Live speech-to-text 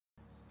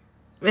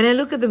When I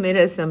look at the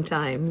mirror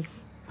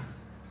sometimes,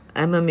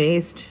 I'm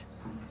amazed.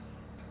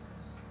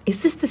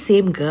 Is this the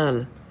same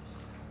girl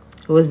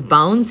who was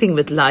bouncing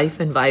with life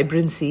and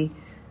vibrancy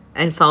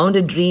and found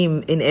a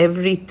dream in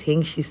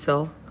everything she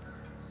saw?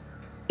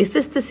 Is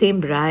this the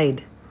same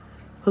bride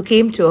who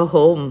came to a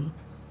home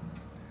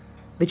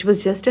which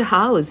was just a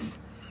house,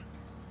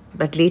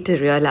 but later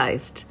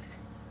realized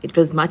it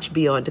was much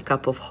beyond a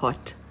cup of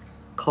hot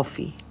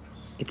coffee?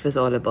 It was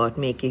all about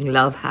making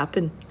love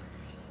happen.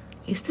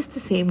 Is this the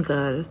same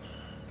girl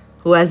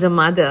who, as a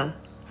mother,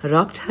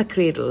 rocked her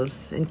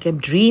cradles and kept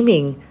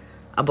dreaming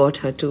about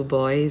her two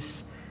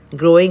boys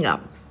growing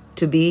up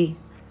to be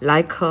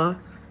like her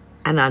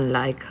and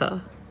unlike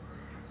her?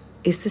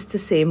 Is this the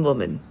same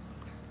woman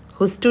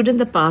who stood in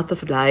the path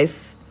of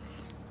life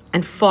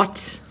and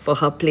fought for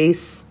her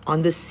place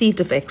on the seat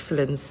of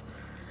excellence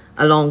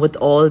along with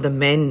all the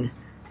men?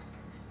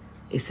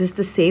 Is this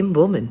the same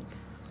woman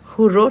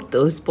who wrote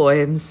those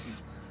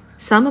poems,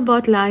 some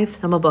about life,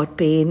 some about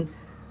pain,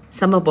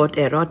 some about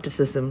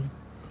eroticism,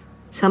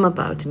 some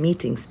about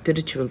meeting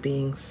spiritual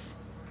beings?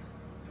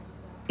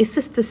 Is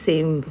this the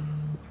same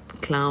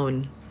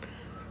clown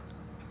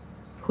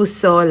who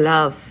saw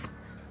love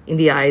in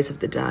the eyes of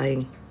the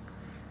dying?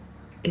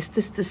 Is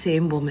this the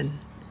same woman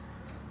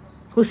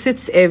who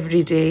sits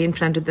every day in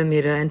front of the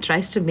mirror and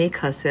tries to make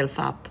herself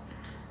up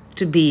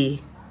to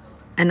be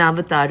an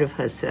avatar of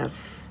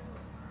herself?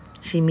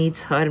 She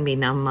meets her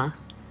Minamma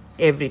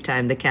every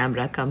time the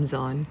camera comes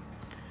on.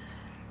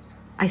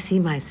 I see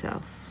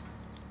myself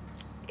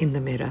in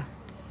the mirror.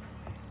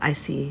 I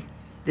see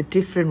the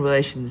different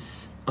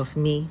versions of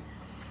me.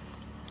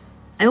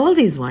 I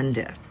always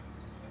wonder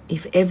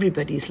if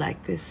everybody's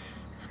like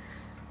this.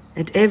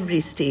 At every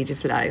stage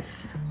of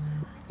life,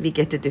 we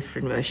get a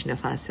different version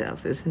of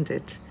ourselves, isn't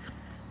it?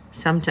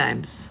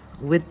 Sometimes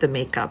with the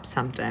makeup,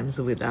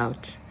 sometimes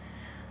without.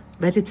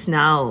 But it's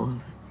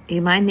now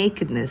in my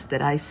nakedness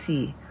that I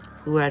see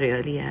who I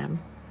really am.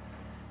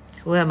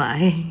 Who am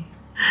I?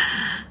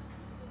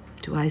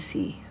 Do I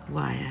see who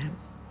I am?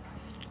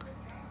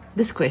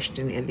 This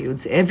question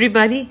eludes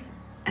everybody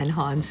and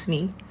haunts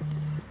me.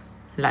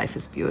 Life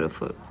is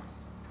beautiful.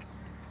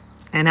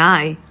 And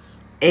I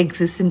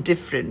exist in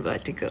different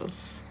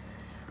verticals.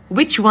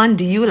 Which one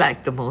do you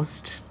like the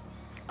most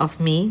of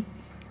me?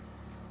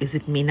 Is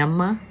it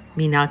Minamma,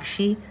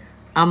 Meenakshi,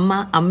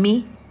 Amma,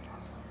 Ammi,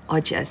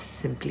 or just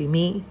simply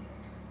me?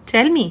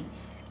 Tell me,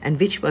 and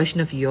which version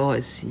of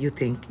yours you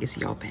think is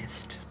your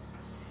best.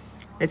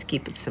 Let's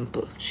keep it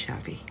simple, shall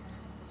we?